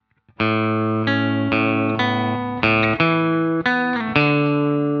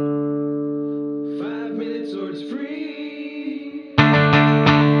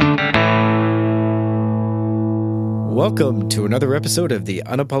Welcome to another episode of the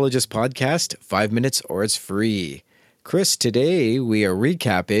Unapologist Podcast, 5 minutes or it's free. Chris, today we are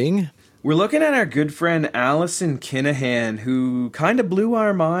recapping... We're looking at our good friend Alison Kinahan, who kind of blew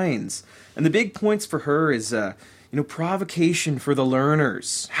our minds. And the big points for her is, provocation for the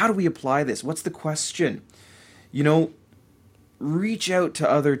learners. How do we apply this? What's the question? Reach out to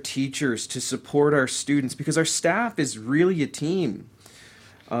other teachers to support our students because our staff is really a team.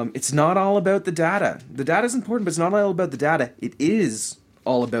 It's not all about the data. The data is important, but it's not all about the data. It is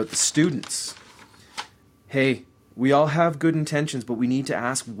all about the students. Hey, we all have good intentions, but we need to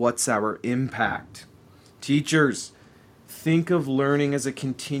ask what's our impact. Teachers, think of learning as a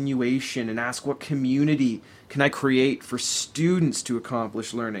continuation and ask what community can I create for students to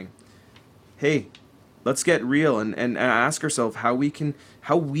accomplish learning. Hey, let's get real and ask ourselves how we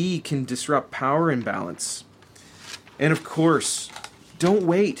can disrupt power imbalance. And of course, don't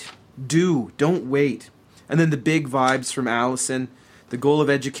wait. Don't wait. And then the big vibes from Alison. The goal of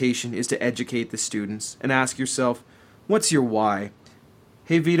education is to educate the students. And ask yourself, what's your why?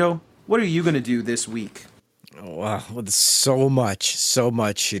 Hey, Vito, what are you going to do this week? Oh, wow, so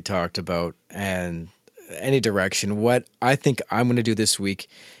much she talked about and any direction. What I think I'm going to do this week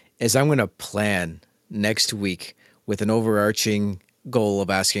is I'm going to plan next week with an overarching goal of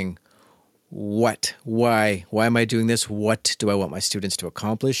asking, what, why am I doing this? What do I want my students to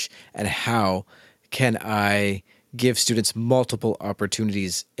accomplish? And how can I give students multiple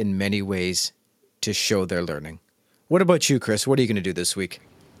opportunities in many ways to show their learning? What about you, Chris? What are you going to do this week?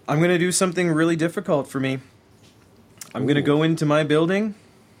 I'm going to do something really difficult for me. I'm going to go into my building,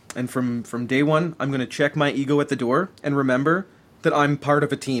 and from day one, I'm going to check my ego at the door and remember that I'm part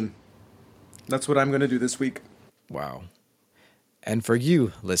of a team. That's what I'm going to do this week. Wow. And for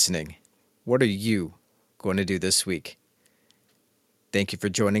you listening, what are you going to do this week? Thank you for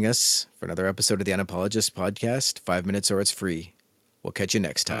joining us for another episode of the Unapologist Podcast, 5 minutes or it's free. We'll catch you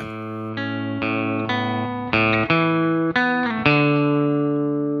next time.